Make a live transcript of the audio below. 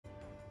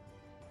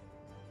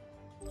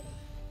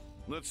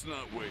Let's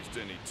not waste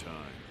any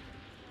time.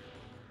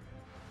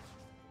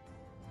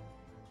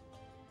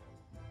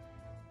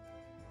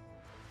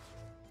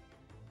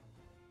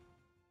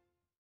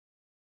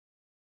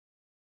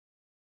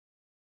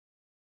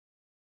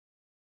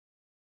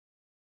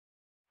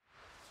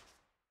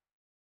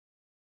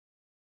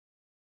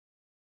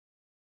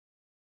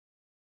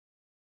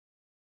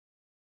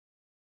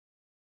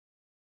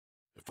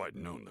 If I'd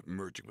known that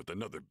merging with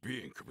another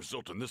being could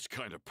result in this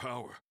kind of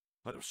power,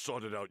 I'd have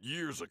sought it out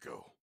years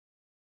ago.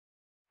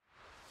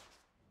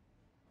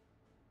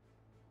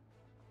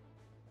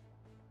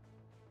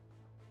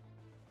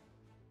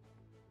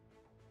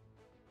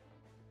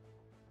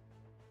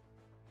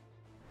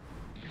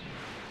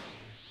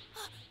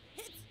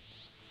 It's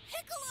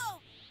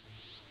Piccolo!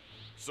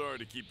 Sorry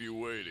to keep you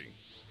waiting.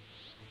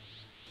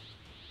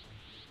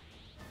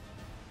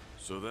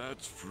 So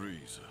that's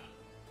Frieza.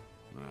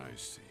 I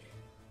see.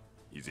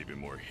 He's even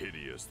more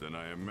hideous than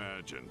I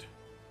imagined.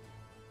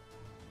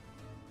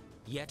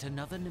 Yet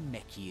another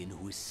Namekian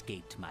who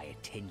escaped my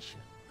attention.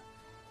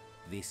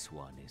 This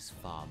one is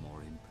far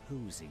more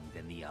imposing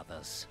than the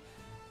others.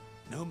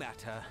 No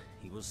matter,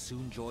 he will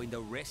soon join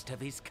the rest of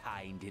his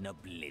kind in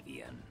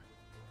oblivion.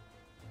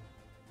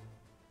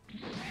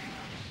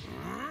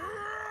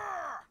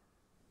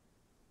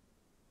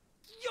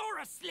 You're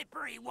a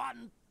slippery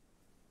one!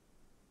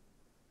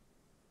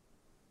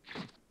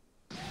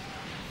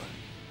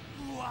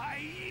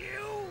 Why,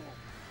 you!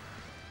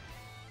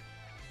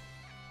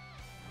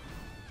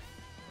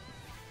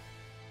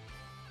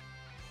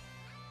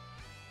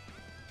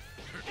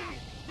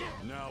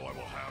 Now I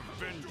will have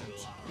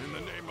vengeance in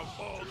the name of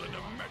all the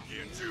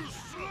Namekians you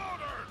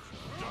slaughtered!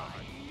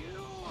 Die!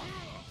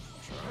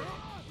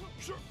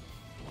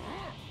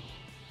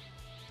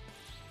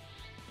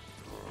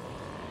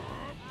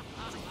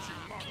 Don't you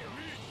mock me!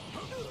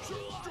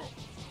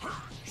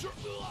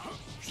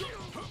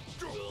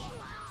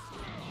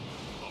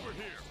 Over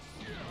here!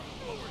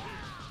 Over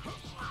here!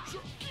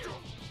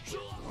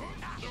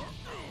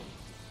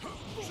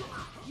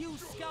 You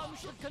scum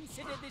should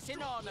consider this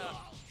an honor.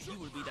 You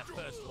will be the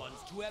first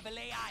ones to ever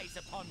lay eyes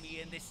upon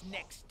me in this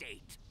next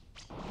state.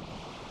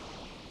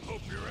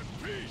 Hope you're at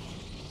peace!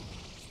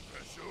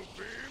 Special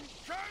beam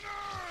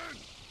cannon!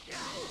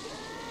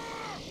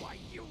 Why,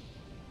 you...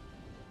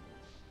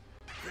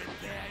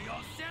 Prepare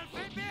yourself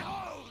and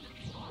behold!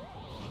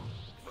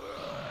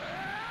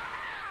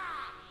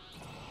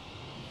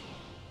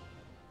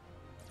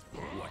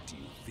 What do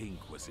you think?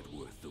 Was it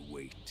worth the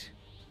wait?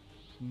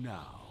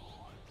 Now,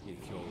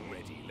 if you're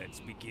ready, let's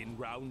begin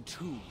round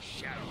 2,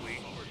 shall we?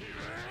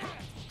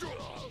 You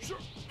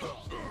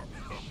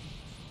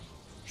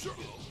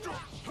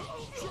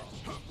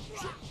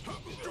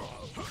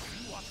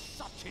are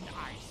such an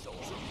eyesore!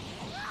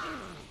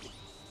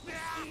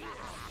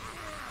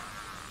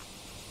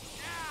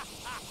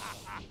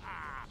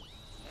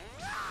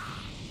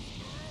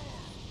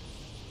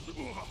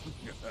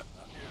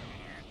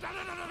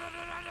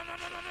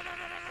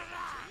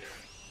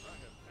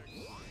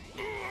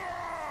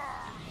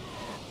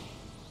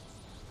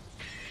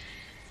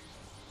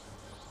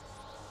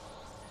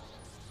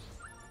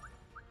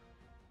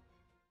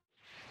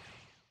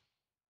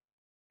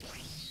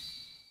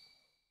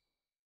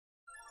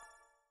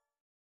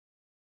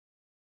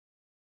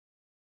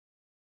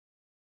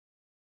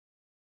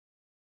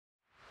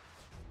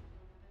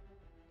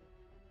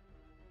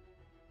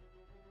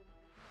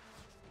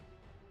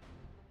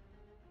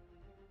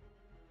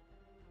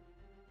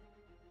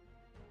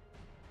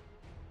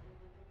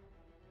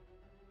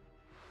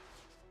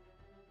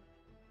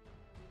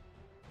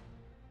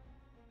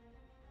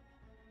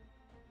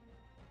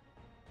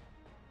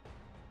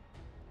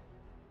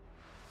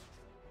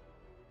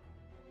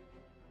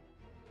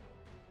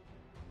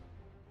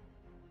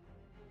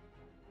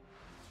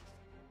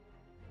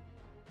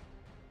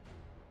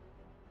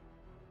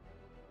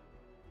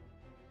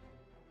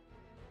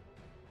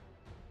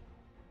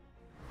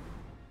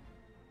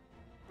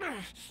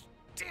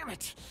 Damn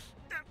it!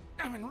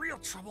 I'm in real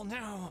trouble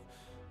now.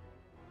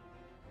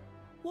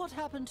 What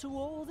happened to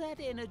all that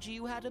energy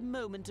you had a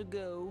moment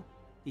ago?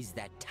 Is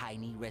that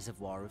tiny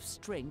reservoir of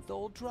strength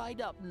all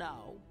dried up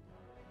now?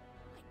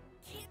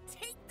 I can't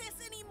take this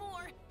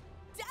anymore!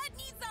 Dad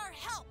needs our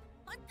help!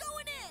 I'm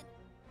going in!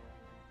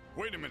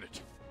 Wait a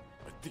minute!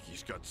 I think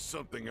he's got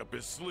something up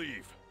his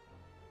sleeve.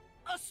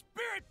 A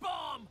spirit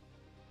bomb!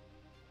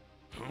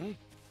 Huh?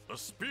 A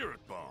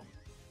spirit bomb?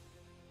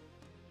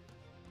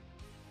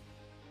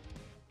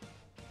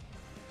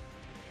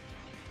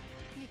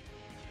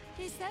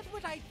 Is that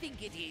what I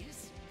think it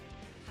is?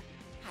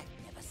 I've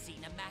never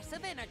seen a mass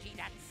of energy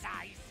that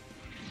size.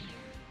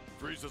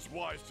 Frieza's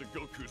wise to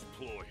Goku's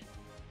ploy.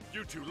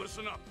 You two,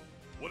 listen up.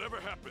 Whatever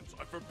happens,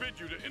 I forbid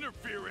you to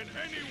interfere in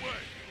any way.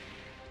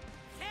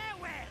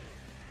 Farewell!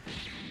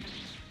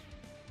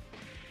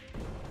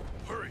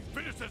 Hurry,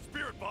 finish that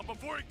spirit bomb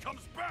before he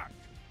comes back!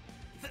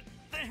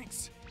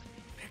 Thanks,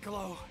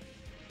 Piccolo.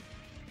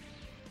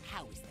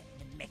 How is that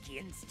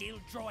Namekian still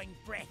drawing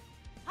breath?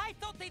 I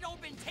thought they'd all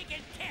been taken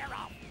care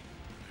of!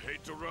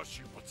 hate to rush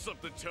you, but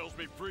something tells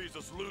me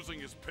Frieza's losing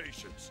his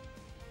patience.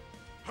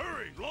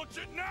 Hurry, launch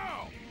it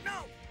now!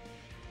 No!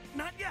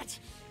 Not yet!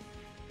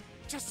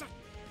 Just a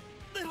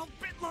little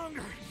bit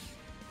longer.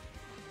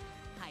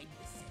 I'm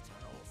beset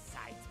on all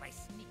sides by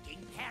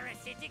sneaking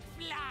parasitic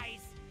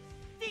flies.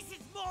 This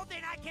is more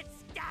than I can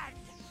stand!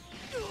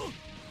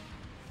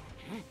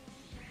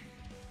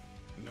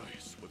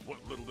 Nice. With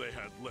what little they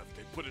had left,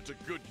 they put it to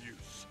good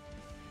use.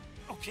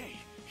 Okay,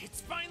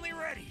 it's finally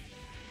ready.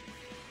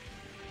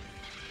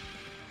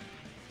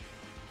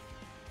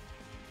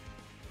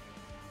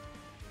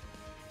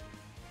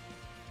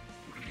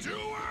 Do it!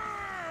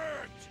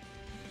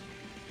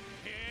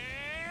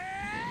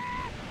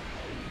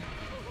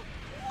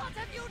 What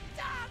have you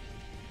done?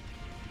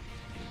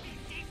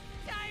 This is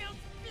child's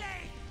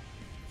play!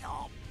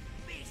 Your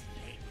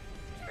beastly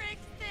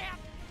tricks, they're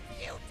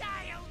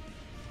futile!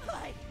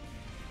 I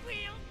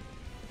will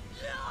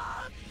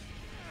not!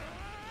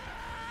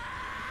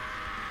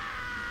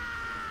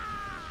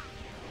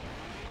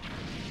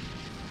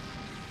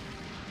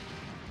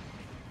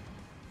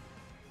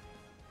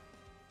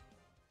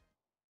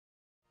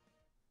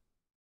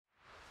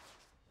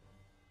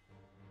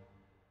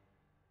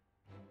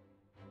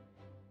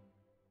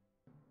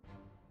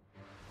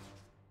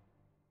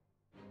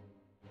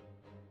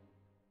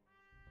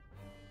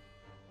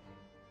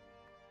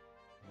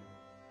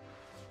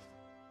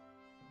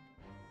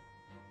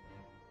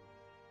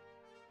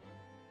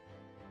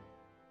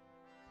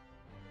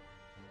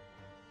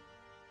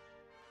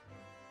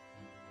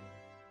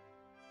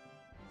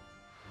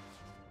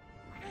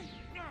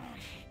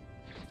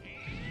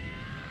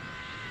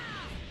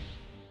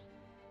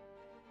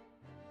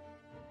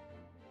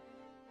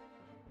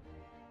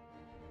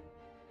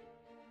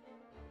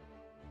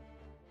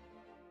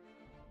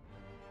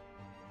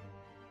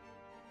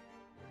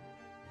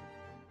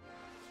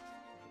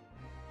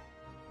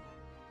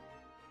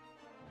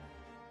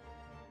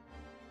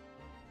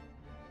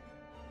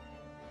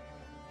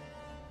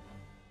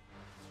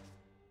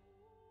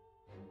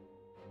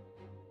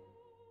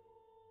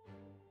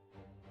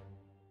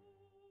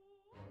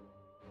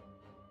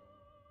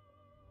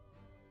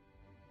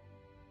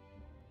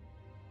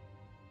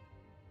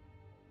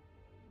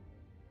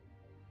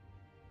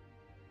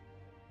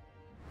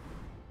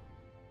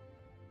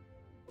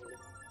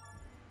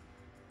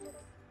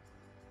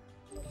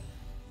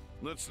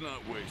 Let's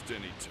not waste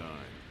any time.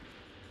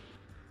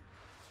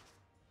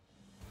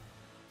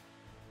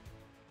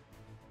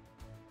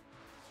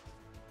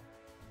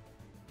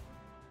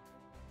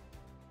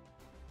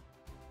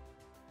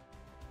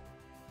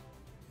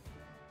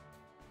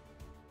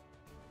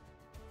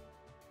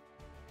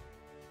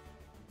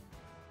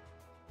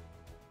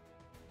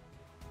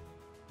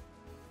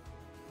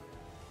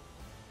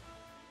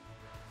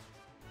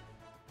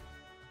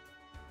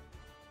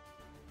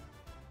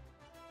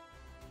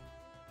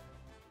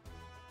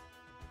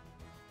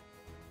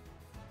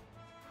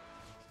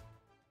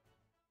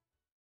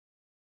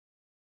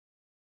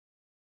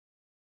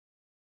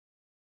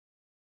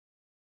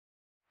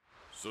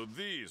 So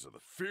these are the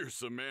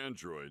fearsome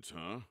androids,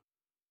 huh?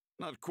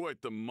 Not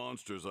quite the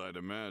monsters I'd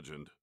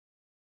imagined.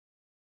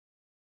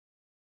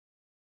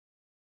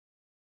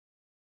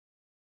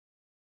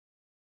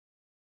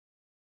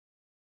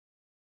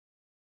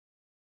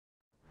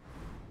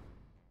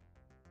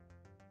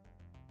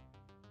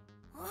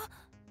 Huh?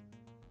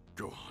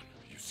 Gohan,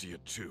 you see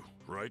it too,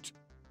 right?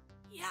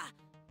 Yeah,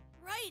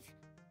 right.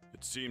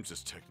 It seems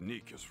his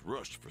technique is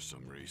rushed for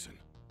some reason.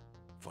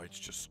 Fight's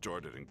just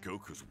started and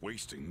Goku's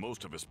wasting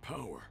most of his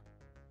power.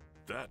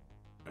 That,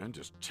 and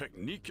his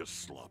technique is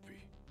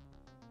sloppy.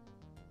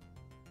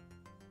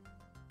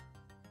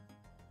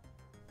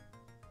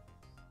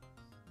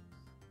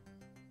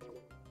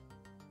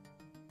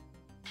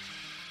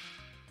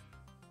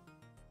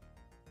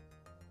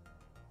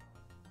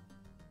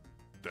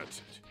 That's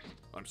it.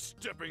 I'm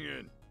stepping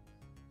in.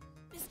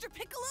 Mr.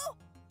 Piccolo?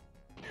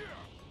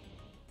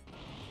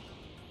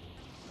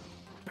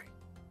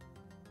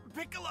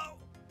 Piccolo!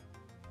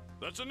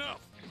 That's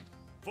enough!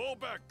 Fall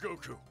back,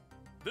 Goku!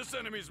 This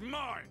enemy's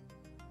mine!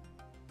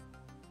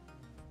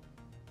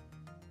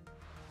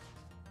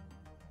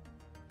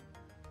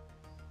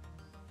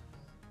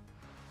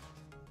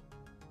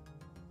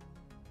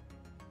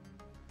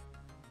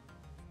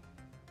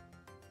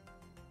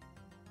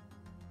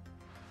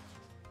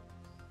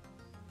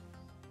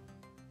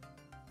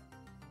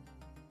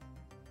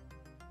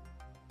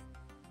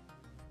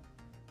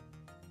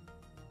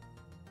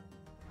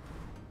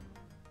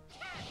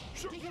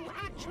 Do you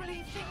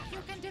actually think you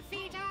can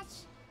defeat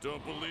us?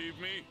 Don't believe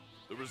me?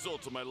 The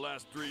results of my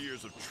last 3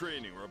 years of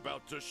training are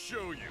about to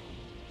show you.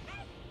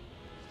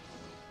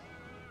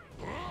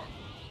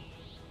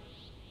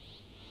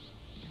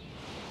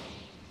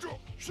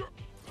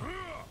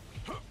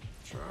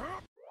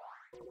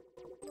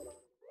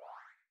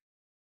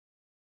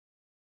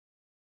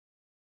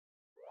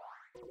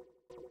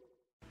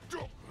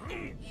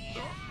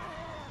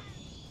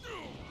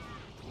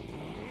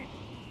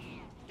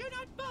 Do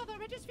not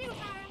bother, it is futile.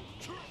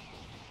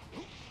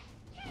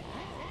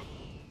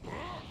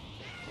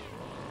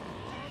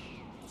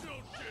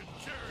 Don't get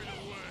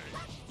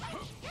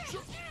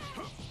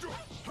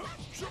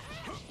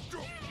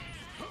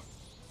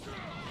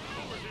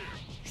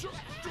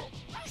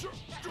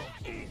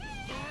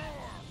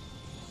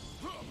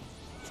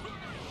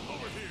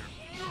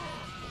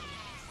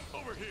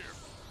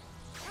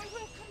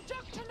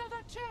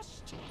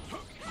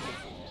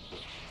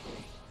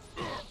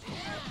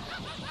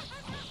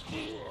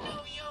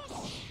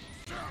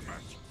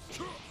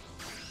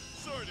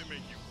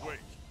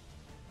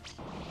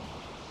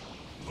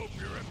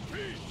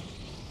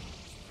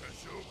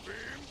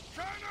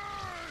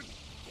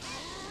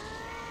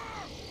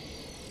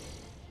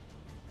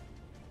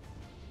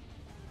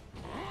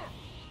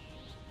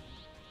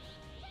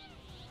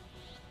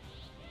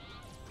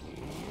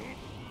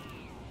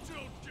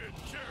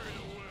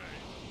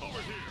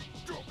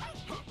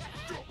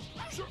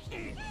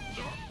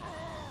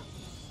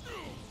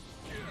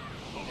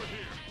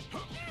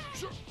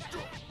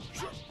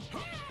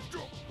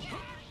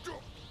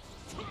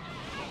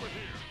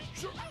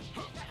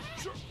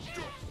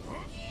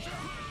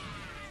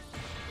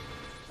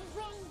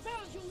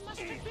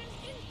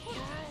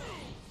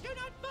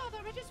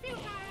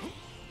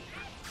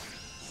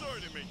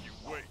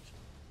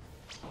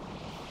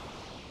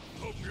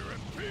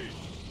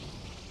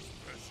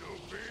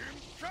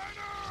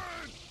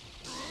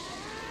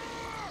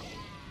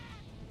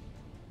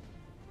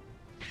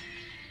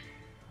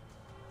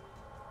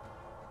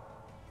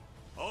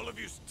of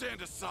you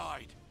stand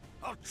aside!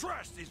 I'll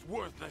trash these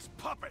worthless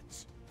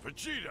puppets!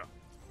 Vegeta!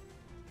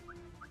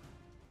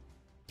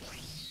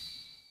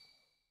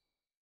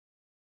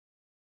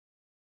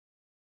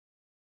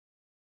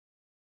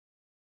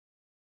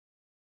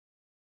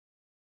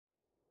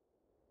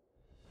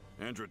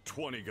 Android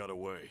 20 got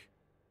away.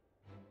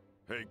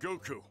 Hey,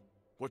 Goku,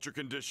 what's your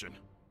condition?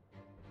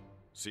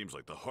 Seems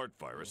like the heart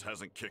virus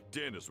hasn't kicked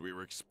in as we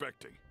were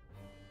expecting.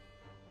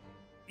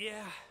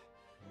 Yeah,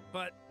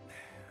 but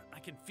I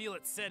can feel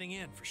it setting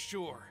in for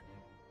sure.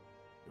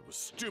 It was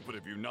stupid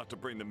of you not to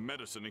bring the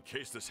medicine in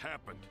case this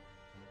happened.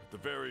 At the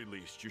very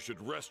least, you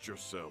should rest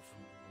yourself.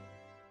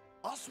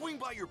 I'll swing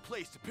by your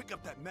place to pick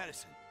up that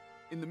medicine.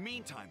 In the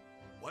meantime,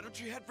 why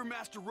don't you head for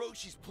Master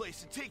Roshi's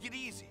place and take it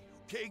easy,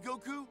 okay,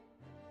 Goku?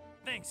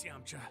 Thanks,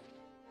 Yamcha.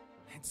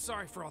 And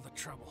sorry for all the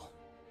trouble.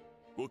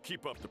 We'll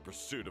keep up the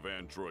pursuit of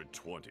Android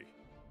 20.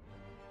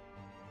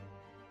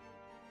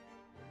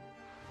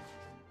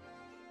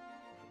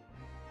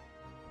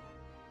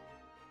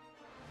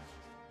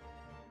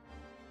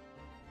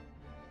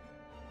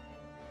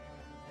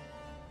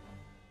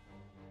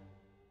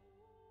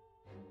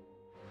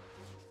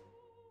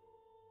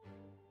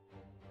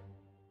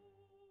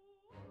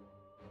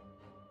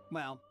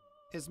 Well,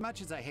 as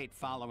much as I hate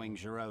following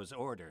Giro's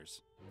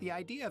orders, the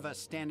idea of us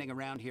standing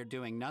around here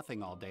doing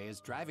nothing all day is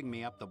driving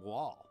me up the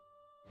wall.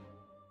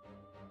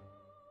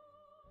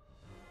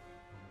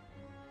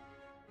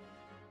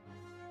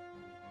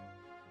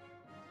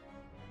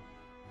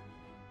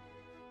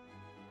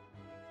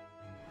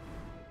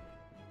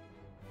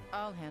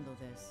 I'll handle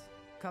this.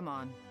 Come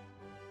on.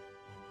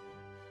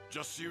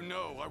 Just so you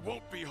know, I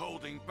won't be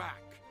holding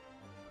back.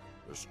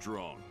 They're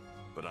strong,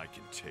 but I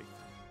can take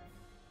them.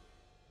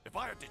 If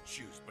I had to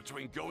choose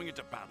between going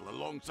into battle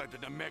alongside the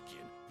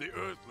Namekian, the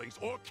Earthlings,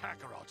 or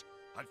Kakarot,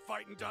 I'd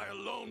fight and die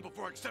alone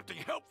before accepting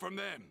help from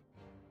them.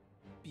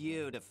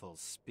 Beautiful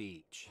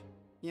speech.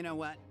 You know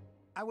what?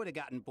 I would have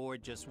gotten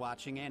bored just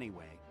watching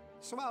anyway,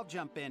 so I'll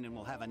jump in and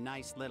we'll have a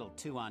nice little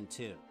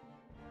 2-on-2.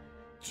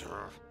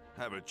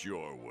 Have it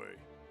your way.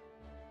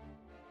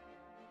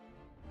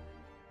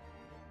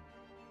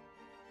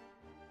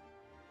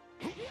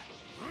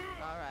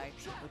 All right,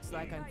 looks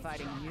like I'm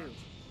fighting you.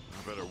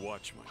 I better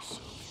watch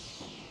myself.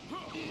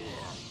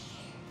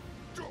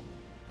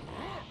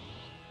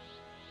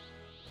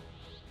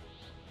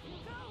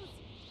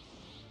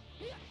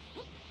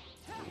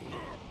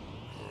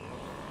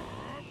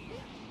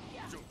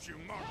 Don't you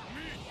mock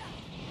me!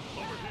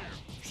 Over here!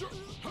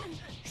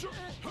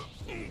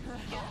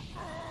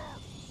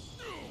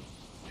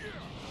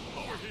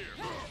 Over here!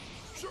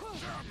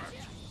 Damn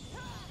it!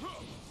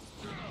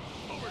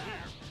 Over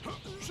here!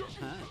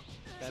 Huh?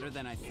 Better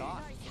than I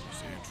thought.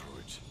 These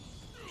androids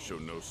show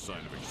no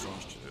sign of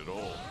exhaustion at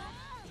all.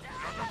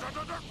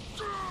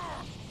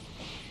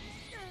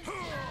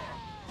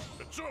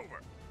 It's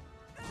over!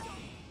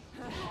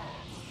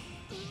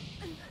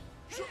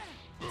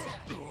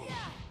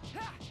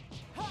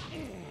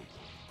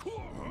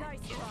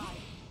 Nice try.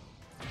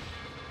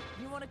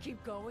 You want to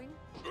keep going?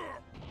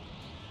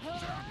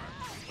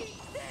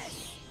 Eat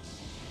this!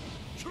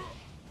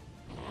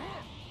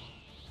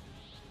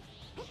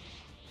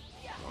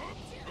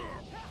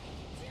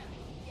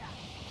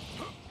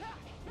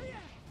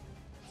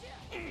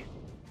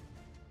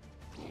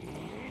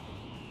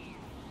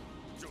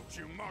 Don't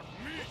you mock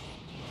me!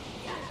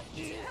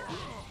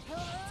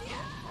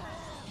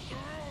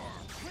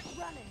 Quit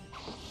running!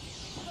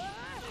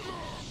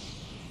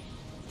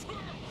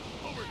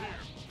 Over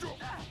here!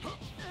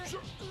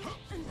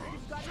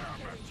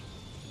 Damn it!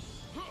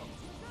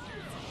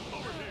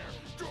 Over here!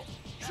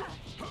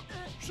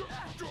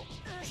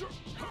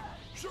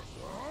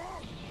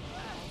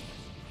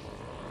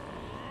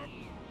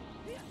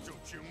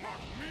 Don't you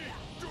mock me!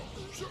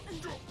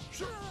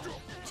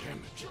 Damn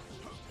it!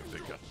 Have they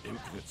got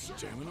infinite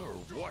stamina or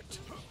what?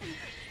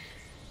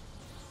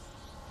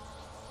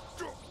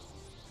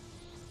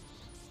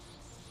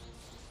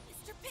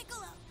 Mr.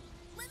 Piccolo,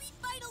 let me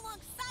fight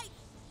alongside you.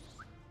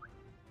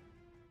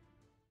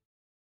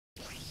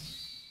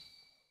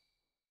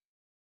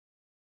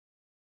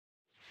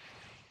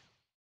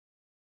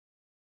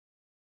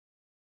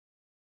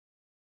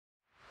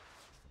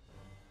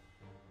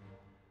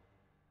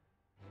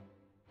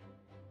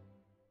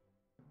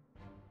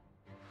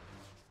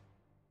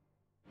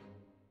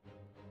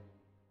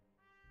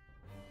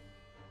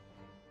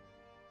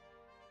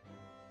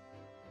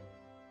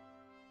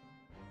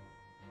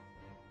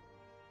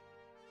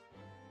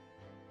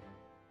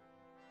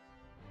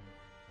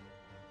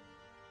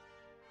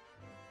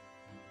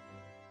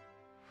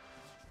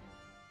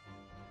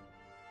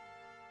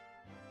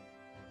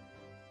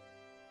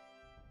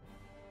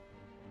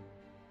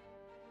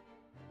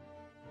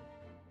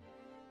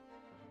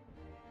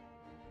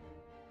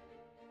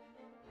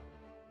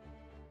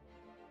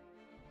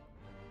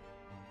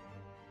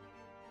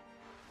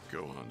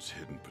 Gohan's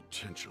hidden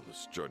potential is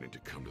starting to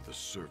come to the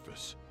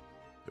surface.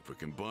 If we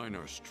combine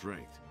our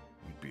strength,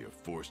 we'd be a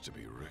force to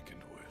be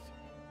reckoned with.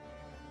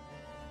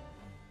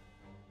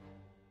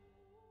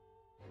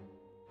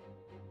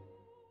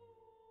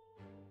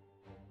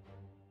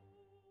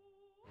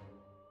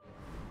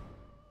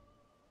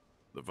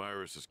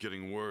 virus is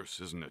getting worse,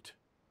 isn't it?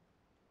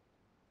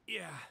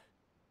 Yeah,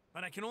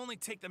 but I can only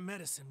take the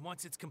medicine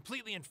once it's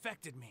completely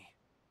infected me.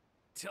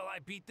 Till I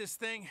beat this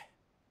thing,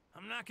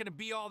 I'm not gonna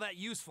be all that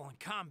useful in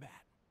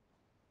combat.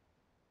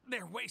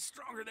 They're way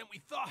stronger than we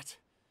thought.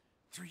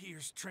 3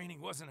 years training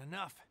wasn't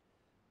enough,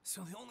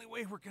 so the only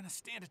way we're gonna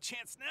stand a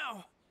chance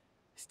now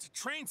is to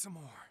train some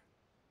more.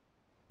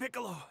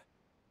 Piccolo,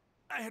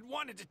 I had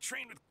wanted to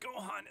train with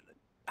Gohan in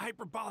the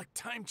Hyperbolic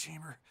time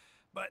chamber,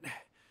 but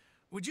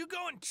would you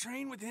go and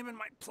train with him in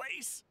my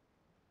place?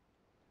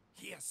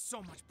 He has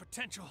so much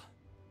potential.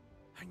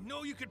 I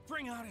know you could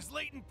bring out his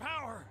latent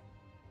power.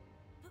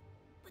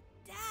 But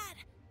Dad,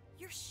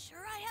 you're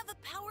sure I have a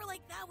power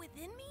like that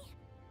within me?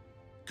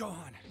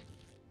 Gohan,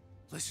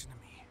 listen to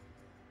me.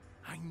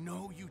 I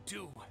know you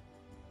do,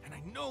 and I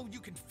know you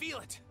can feel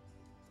it.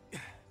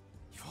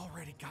 You've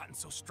already gotten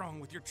so strong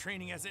with your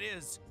training as it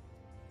is.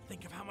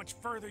 Think of how much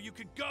further you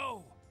could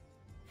go.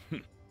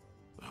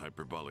 The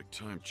Hyperbolic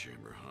time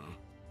chamber, huh?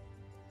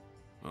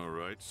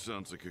 Alright,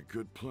 sounds like a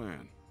good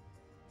plan.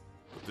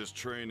 But this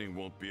training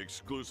won't be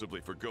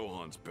exclusively for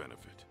Gohan's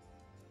benefit.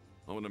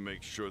 I want to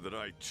make sure that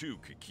I too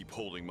can keep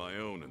holding my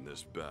own in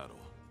this battle.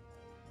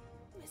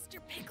 Mr.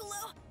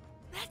 Piccolo,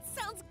 that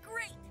sounds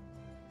great!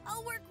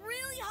 I'll work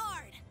really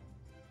hard!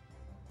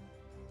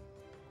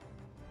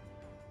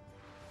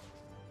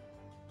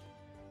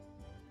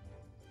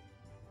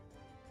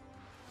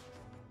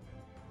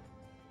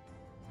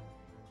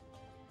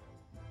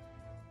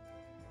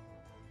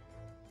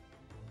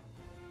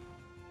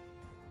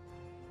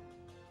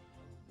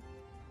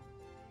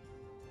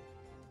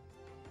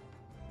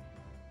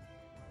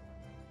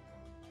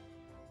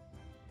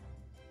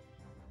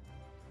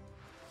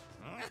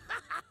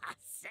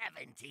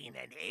 "17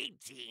 and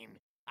 18,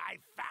 I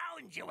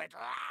found you at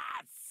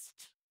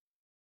last!"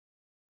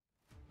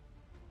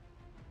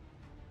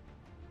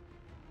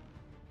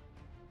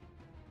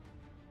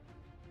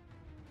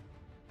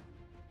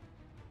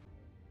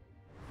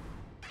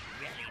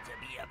 Ready to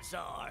be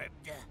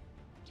absorbed?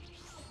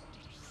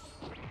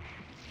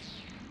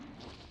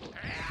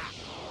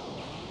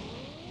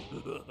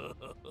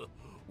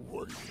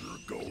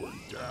 You're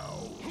going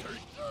down.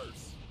 Take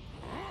this!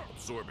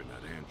 Absorbing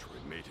that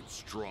android made him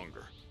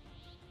stronger.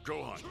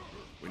 Gohan,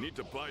 we need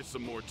to buy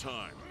some more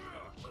time.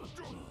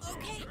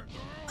 Okay,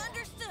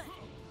 understood.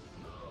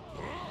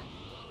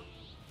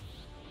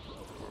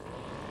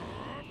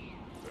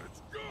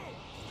 Let's go!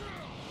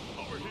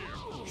 Over here!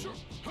 Over here!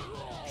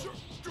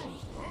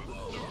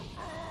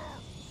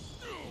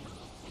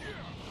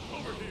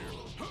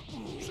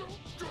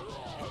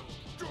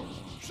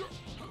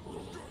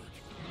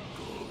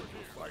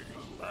 You're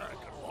fighting back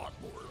a lot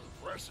more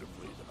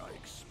impressively than I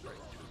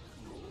expected.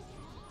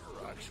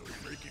 You're actually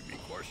making me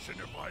question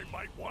if I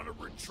might want to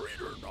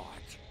retreat or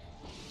not.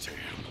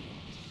 Damn.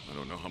 I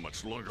don't know how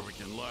much longer we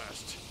can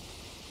last.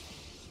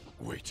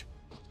 Wait.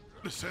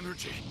 This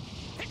energy.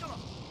 Piccolo!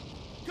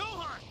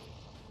 Gohan!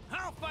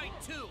 I'll fight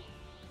too!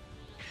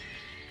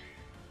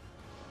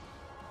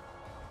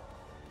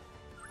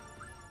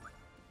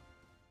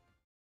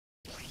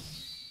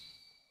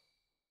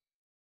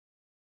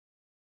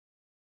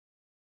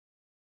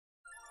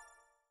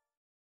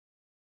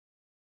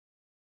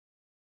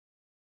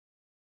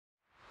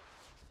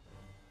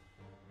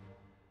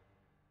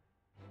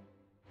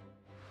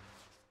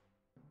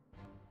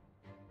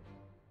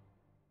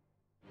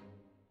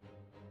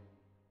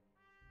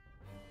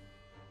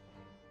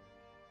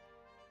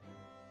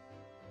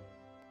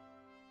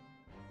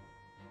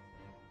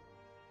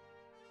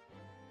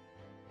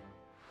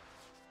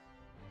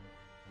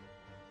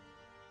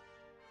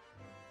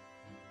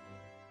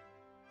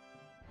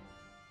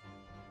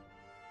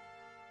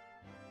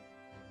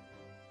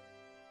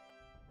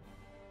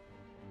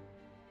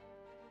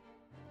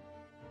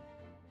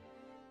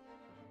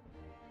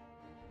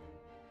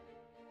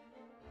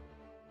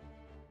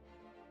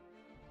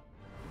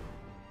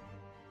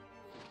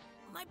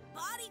 My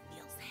body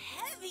feels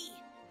heavy,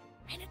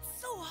 and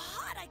it's so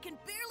hot I can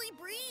barely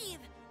breathe.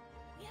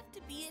 We have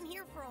to be in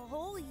here for a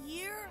whole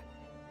year?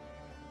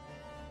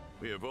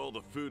 We have all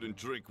the food and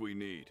drink we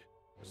need.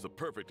 It's the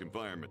perfect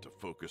environment to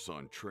focus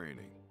on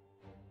training.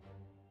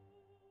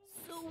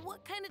 So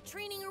what kind of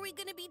training are we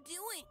gonna be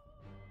doing?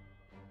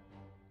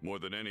 More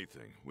than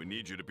anything, we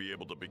need you to be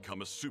able to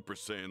become a Super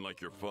Saiyan like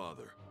your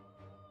father.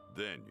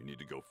 Then you need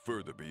to go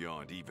further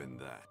beyond even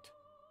that.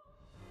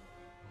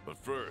 But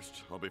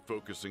first, I'll be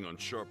focusing on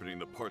sharpening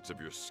the parts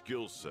of your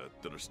skill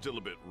set that are still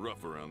a bit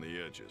rough around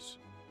the edges.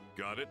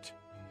 Got it?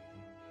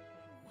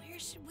 Where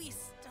should we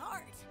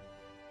start?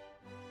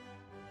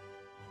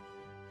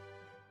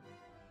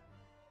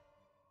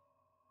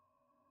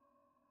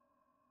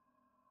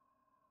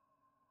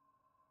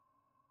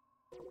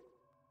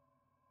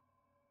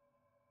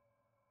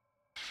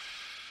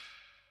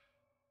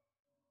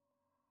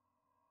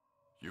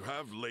 You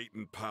have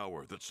latent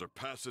power that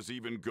surpasses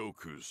even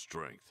Goku's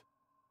strength.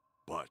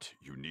 But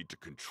you need to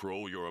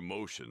control your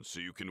emotions so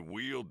you can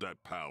wield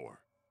that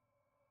power.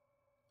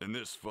 In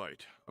this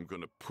fight, I'm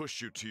gonna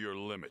push you to your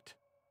limit.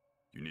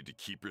 You need to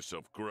keep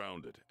yourself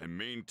grounded and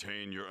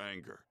maintain your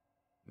anger.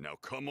 Now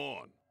come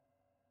on.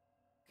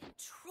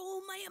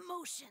 Control my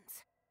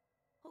emotions.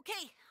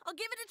 Okay, I'll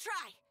give it a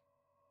try.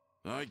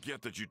 I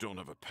get that you don't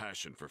have a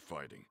passion for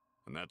fighting,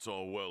 and that's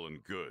all well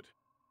and good.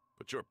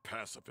 But your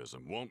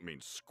pacifism won't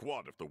mean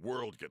squat if the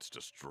world gets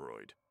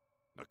destroyed.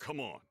 Now come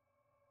on.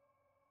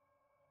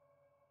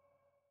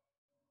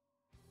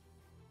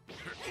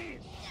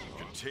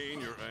 Contain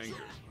your anger,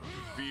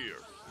 your fear,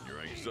 and your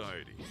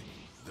anxiety.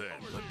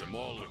 Then let them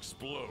all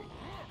explode.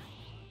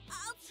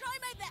 I'll try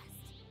my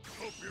best.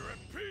 Hope you're at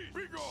peace.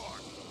 Be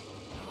gone!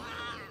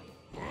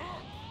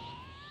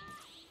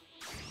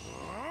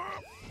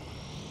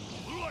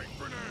 Light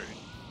grenade!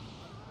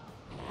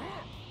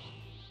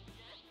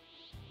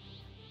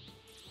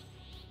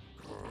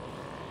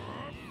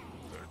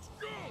 Let's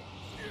go!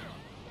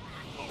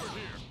 Yeah! Over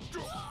here!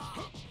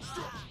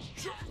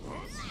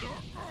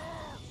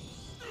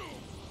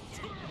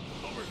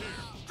 Over here!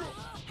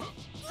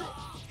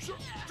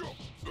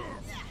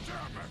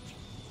 Damn it!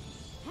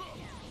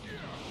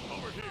 Yeah!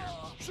 Over here!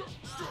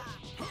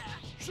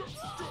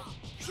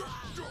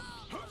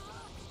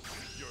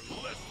 You're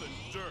less than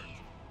dirt!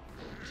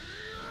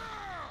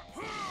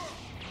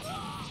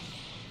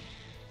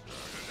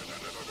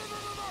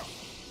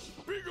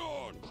 Be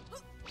gone!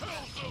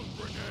 Hellstone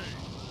Grenade!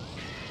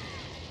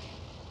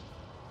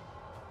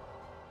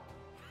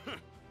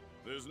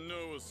 There's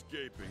no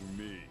escaping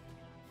me.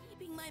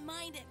 Keeping my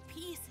mind at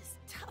peace is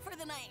tougher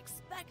than I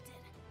expected.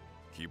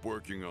 Keep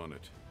working on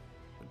it.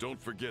 And don't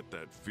forget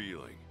that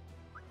feeling.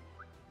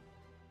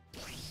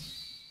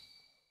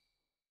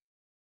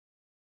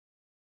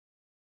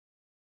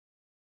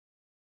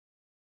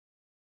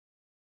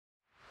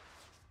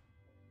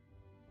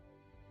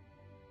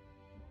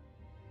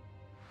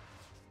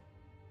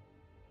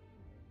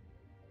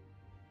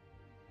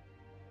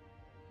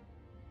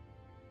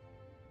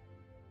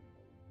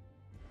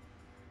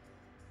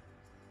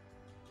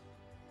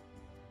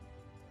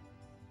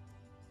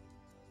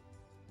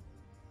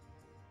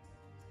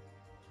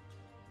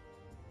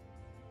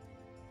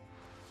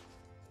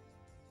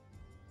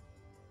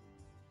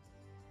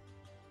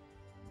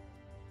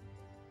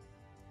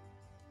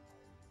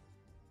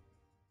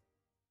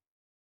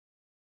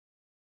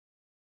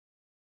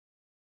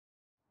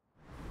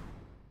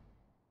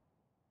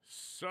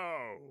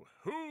 So,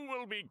 who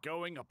will be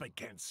going up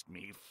against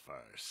me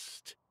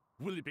first?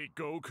 Will it be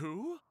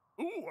Goku?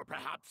 Ooh, or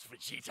perhaps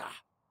Vegeta?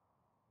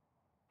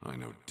 I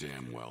know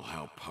damn well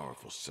how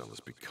powerful Cell has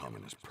become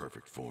in his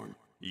perfect form,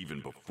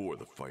 even before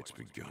the fight's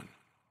begun.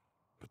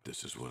 But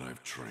this is what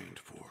I've trained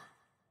for.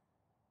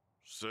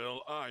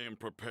 Cell, I am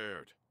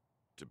prepared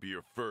to be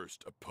your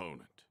first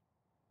opponent.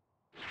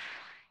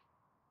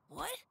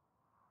 What?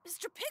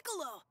 Mr.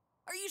 Piccolo,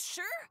 are you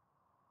sure?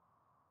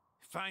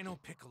 Final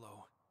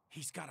Piccolo.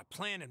 He's got a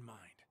plan in mind.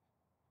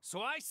 So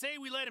I say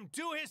we let him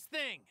do his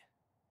thing!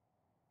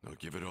 I'll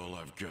give it all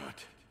I've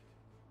got,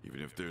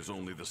 even if there's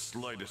only the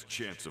slightest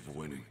chance of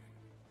winning.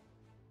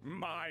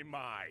 My,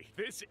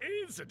 this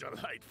is a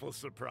delightful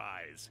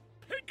surprise.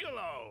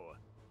 Piccolo!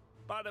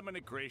 But I'm in a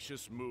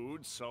gracious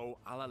mood, so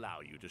I'll allow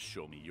you to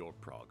show me your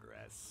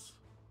progress.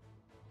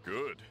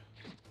 Good.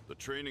 The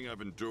training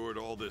I've endured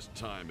all this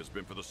time has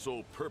been for the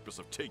sole purpose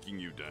of taking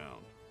you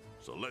down.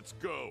 So let's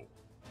go!